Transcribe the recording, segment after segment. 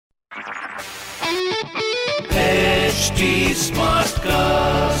HT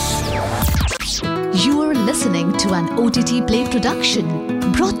Smartcast. You are listening to an OTTplay production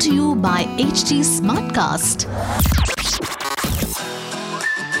brought to you by HT Smartcast.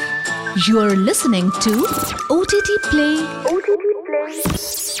 You are listening to OTTplay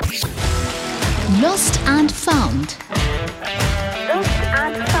Lost and Found.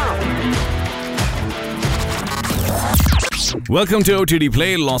 Welcome to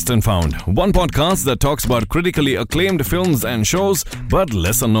OTTplay Lost and Found, one podcast that talks about critically acclaimed films and shows, but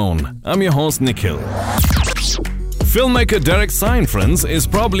lesser known. I'm your host, Nikhil. Filmmaker Derek Cianfrance is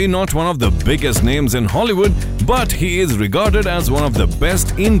probably not one of the biggest names in Hollywood, but he is regarded as one of the best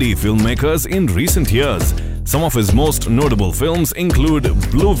indie filmmakers in recent years. Some of his most notable films include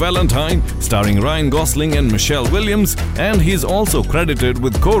Blue Valentine, starring Ryan Gosling and Michelle Williams, and he's also credited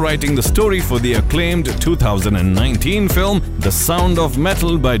with co-writing the story for the acclaimed 2019 film The Sound of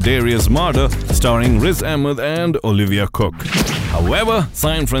Metal by Darius Marder, starring Riz Ahmed and Olivia Cooke. However,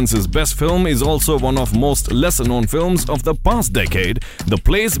 Cianfrance's best film is also one of most lesser-known films of the past decade, The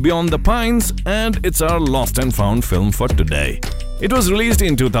Place Beyond the Pines, and it's our Lost and Found film for today. It was released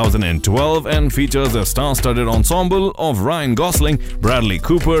in 2012 and features a star-studded ensemble of Ryan Gosling, Bradley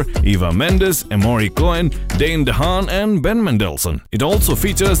Cooper, Eva Mendes, Emory Cohen, Dane DeHaan and Ben Mendelsohn. It also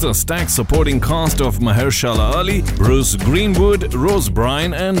features a stacked supporting cast of Mahershala Ali, Greenwood, Rose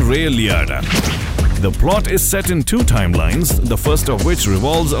Byrne and Ray Liotta. The plot is set in two timelines, the first of which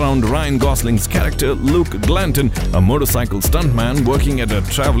revolves around Ryan Gosling's character Luke Glanton, a motorcycle stuntman working at a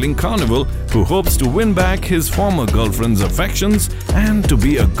traveling carnival who hopes to win back his former girlfriend's affections and to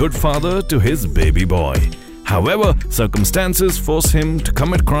be a good father to his baby boy. However, circumstances force him to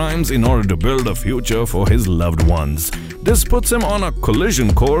commit crimes in order to build a future for his loved ones. This puts him on a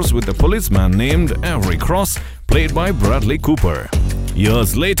collision course with a policeman named Avery Cross, played by Bradley Cooper.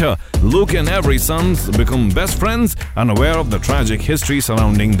 Years later, Luke and Avery's sons become best friends, unaware of the tragic history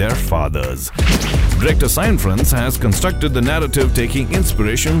surrounding their fathers. Director Cianfrance has constructed the narrative taking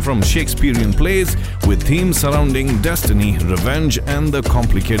inspiration from Shakespearean plays with themes surrounding destiny, revenge, and the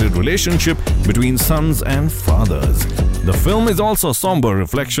complicated relationship between sons and fathers. The film is also a somber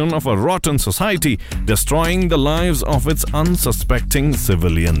reflection of a rotten society destroying the lives of its unsuspecting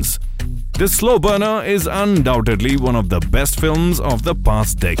civilians. This slow burner is undoubtedly one of the best films of the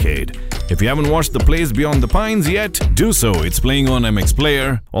past decade. If you haven't watched The Place Beyond the Pines yet, do so. It's playing on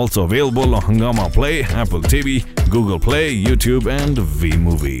MPlayer, also available on Hungama Play, Apple TV, Google Play, YouTube and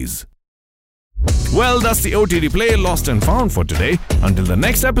V-Movies. Well, that's the OTTplay Lost and Found for today. Until the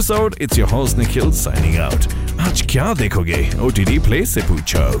next episode, it's your host Nikhil signing out. Aaj kya dekhoge? OTTplay se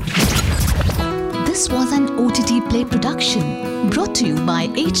poocho. This was an OTTplay production brought to you by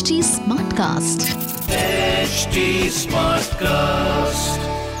HT Smartcast. HT Smartcast.